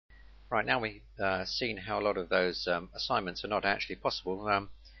Right, now we've seen how a lot of those assignments are not actually possible.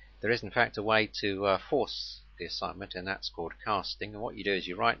 There is in fact a way to force the assignment, and that's called casting. And what you do is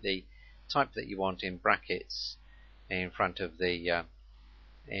you write the type that you want in brackets in front of the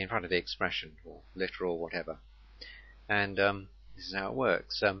expression, or literal, whatever. And this is how it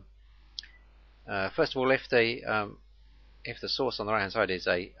works. First of all, if the source on the right hand side is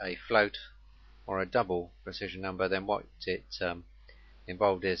a float or a double precision number, then what it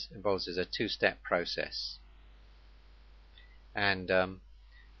involves is a two-step process. And the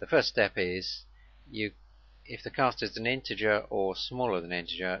first step is if the cast is an integer or smaller than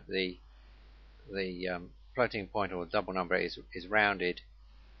integer, the floating point or double number is rounded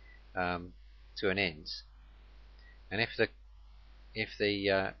to an int. And if the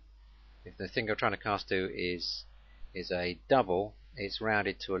thing you're trying to cast to is a double, it's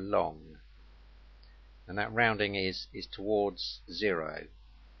rounded to a long, and that rounding is towards 0.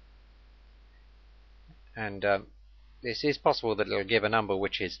 And this is possible that it'll give a number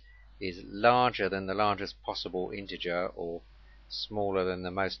which is larger than the largest possible integer or smaller than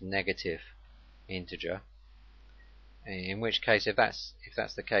the most negative integer. In which case, if that's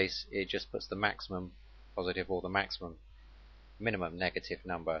the case, it just puts the maximum positive or the minimum negative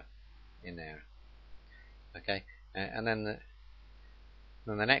number in there. Okay, and then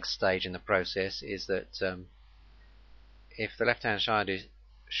the next stage in the process is that if the left hand side is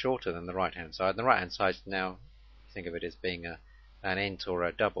shorter than the right hand side, and the right hand side now, think of it as being an int or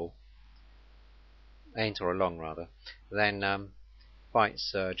a double, int or a long rather, then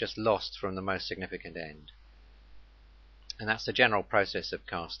bytes are just lost from the most significant end. And that's the general process of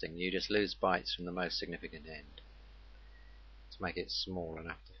casting. You just lose bytes from the most significant end to make it small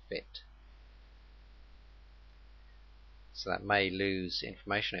enough to fit. So that may lose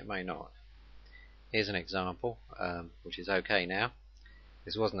information, it may not. Here's an example, which is okay now.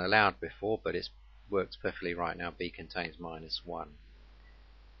 This wasn't allowed before, but it works perfectly right now. B contains -1.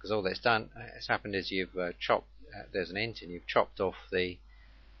 Because all that's happened is you've there's an int, and you've chopped off the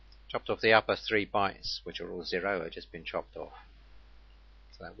upper 3 bytes, which are all 0, have just been chopped off.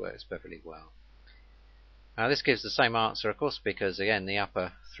 So that works perfectly well. Now this gives the same answer, of course, because again the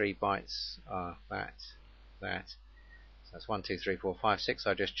upper 3 bytes are that. So that's 1, 2, 3, 4, 5, 6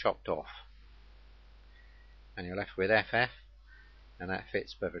 I just chopped off. And you're left with FF, and that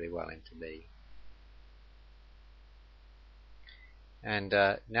fits perfectly well into B. And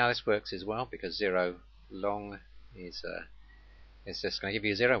now this works as well, because 0 long is just going to give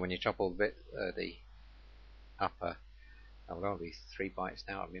you 0 when you chop all the upper. Oh, well, it'll be 3 bytes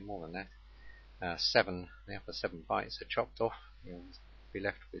now. It'll be more than that. The upper 7 bytes are chopped off. You'll be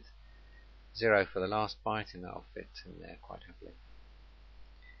left with 0 for the last byte, and that'll fit in there quite happily.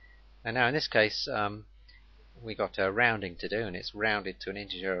 And now in this case, we got a rounding to do, and it's rounded to an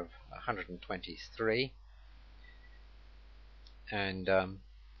integer of 123, and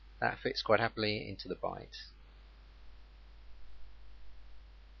that fits quite happily into the byte.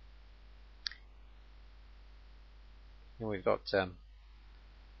 And we've got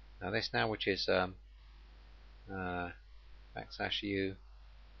this now, which is \u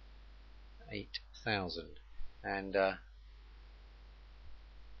 8000, and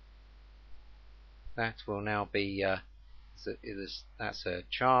that will now be that's a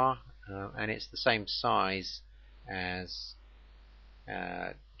char, and it's the same size as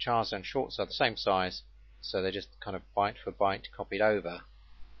chars and shorts are the same size, so they're just kind of byte for byte copied over,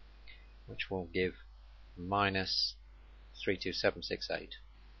 which will give -32768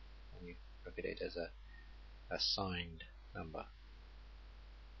 when you look at it as a signed number.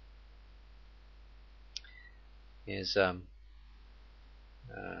 Here's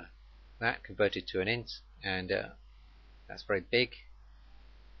that converted to an int, and that's very big,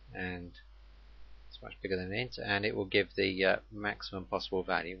 and it's much bigger than an int, and it will give the maximum possible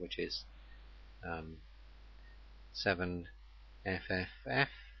value, which is 7 FFF.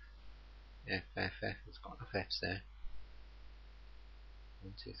 FFF, it's got enough F's there.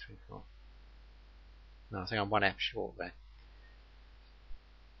 1, 2, 3, 4. No, I think I'm 1 F short there.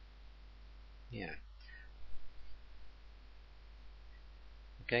 Yeah.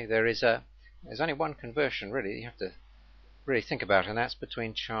 Okay, there's only one conversion really you have to really think about, and that's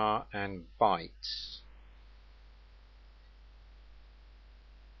between char and byte.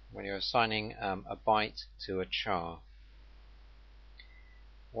 When you're assigning a byte to a char,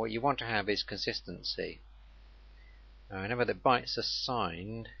 what you want to have is consistency. Remember that bytes are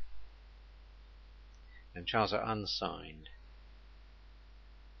signed and chars are unsigned.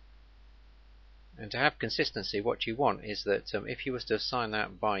 And to have consistency, what you want is that if you was to assign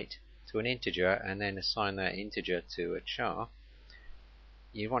that byte to an integer and then assign that integer to a char,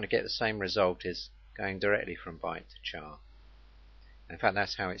 you want to get the same result as going directly from byte to char. In fact,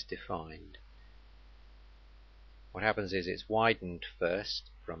 that's how it's defined. What happens is it's widened first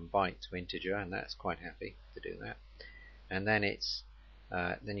from byte to integer, and that's quite happy to do that. And then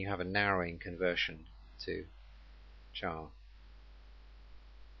then you have a narrowing conversion to char.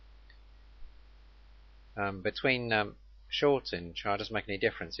 Between short and char doesn't make any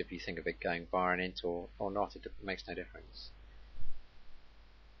difference if you think of it going via an int or not. It makes no difference.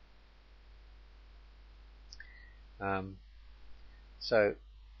 So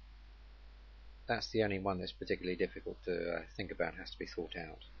that's the only one that's particularly difficult to think about, has to be thought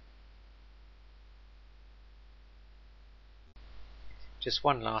out. Just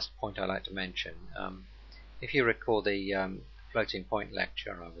one last point I'd like to mention. If you recall the floating point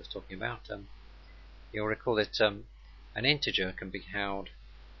lecture I was talking about, you'll recall that an integer can be held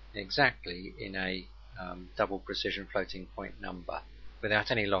exactly in a double precision floating point number without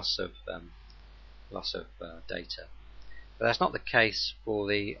any loss of data. But that's not the case for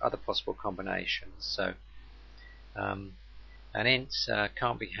the other possible combinations. So an int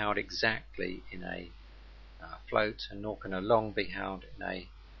can't be held exactly in a float, and nor can a long be held in a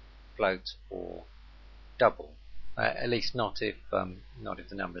float or double. At least not if the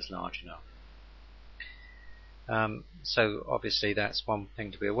number is large enough. So obviously that's one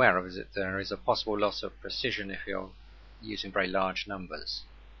thing to be aware of, is that there is a possible loss of precision if you're using very large numbers.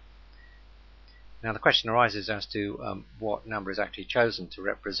 Now the question arises as to what number is actually chosen to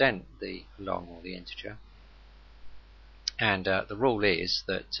represent the long or the integer. And the rule is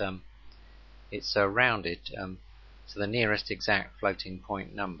that it's rounded to the nearest exact floating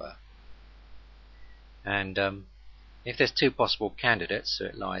point number. And if there's two possible candidates, so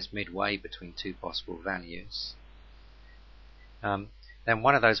it lies midway between two possible values, then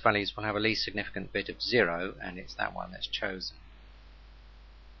one of those values will have a least significant bit of 0, and it's that one that's chosen.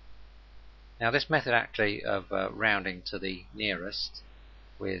 Now this method actually of rounding to the nearest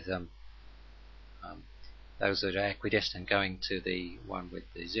with those that are equidistant going to the one with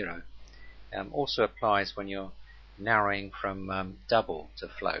the 0 also applies when you're narrowing from double to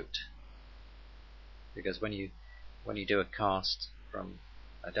float, because when you do a cast from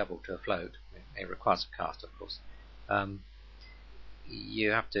a double to a float, it requires a cast, of course, you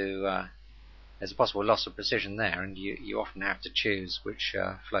have to there's a possible loss of precision there, and you often have to choose which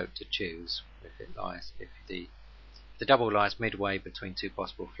float to choose. If the double lies midway between two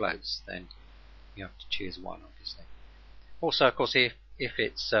possible floats, then you have to choose one, obviously. Also, of course, if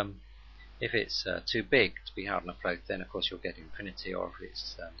it's too big to be held on a float, then of course you'll get infinity, or if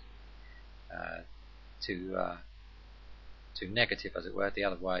it's too negative, as it were, the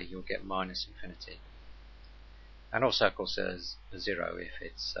other way, you'll get minus infinity. And also, of course, there's a 0 if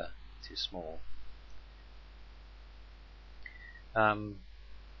it's too small.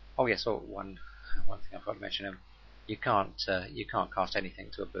 Oh yes, one thing I forgot to mention: you can't cast anything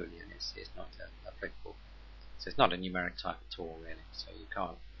to a boolean. It's not applicable. So it's not a numeric type at all, really. So you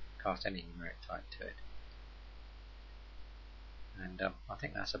can't cast any numeric type to it. And I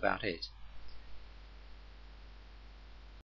think that's about it.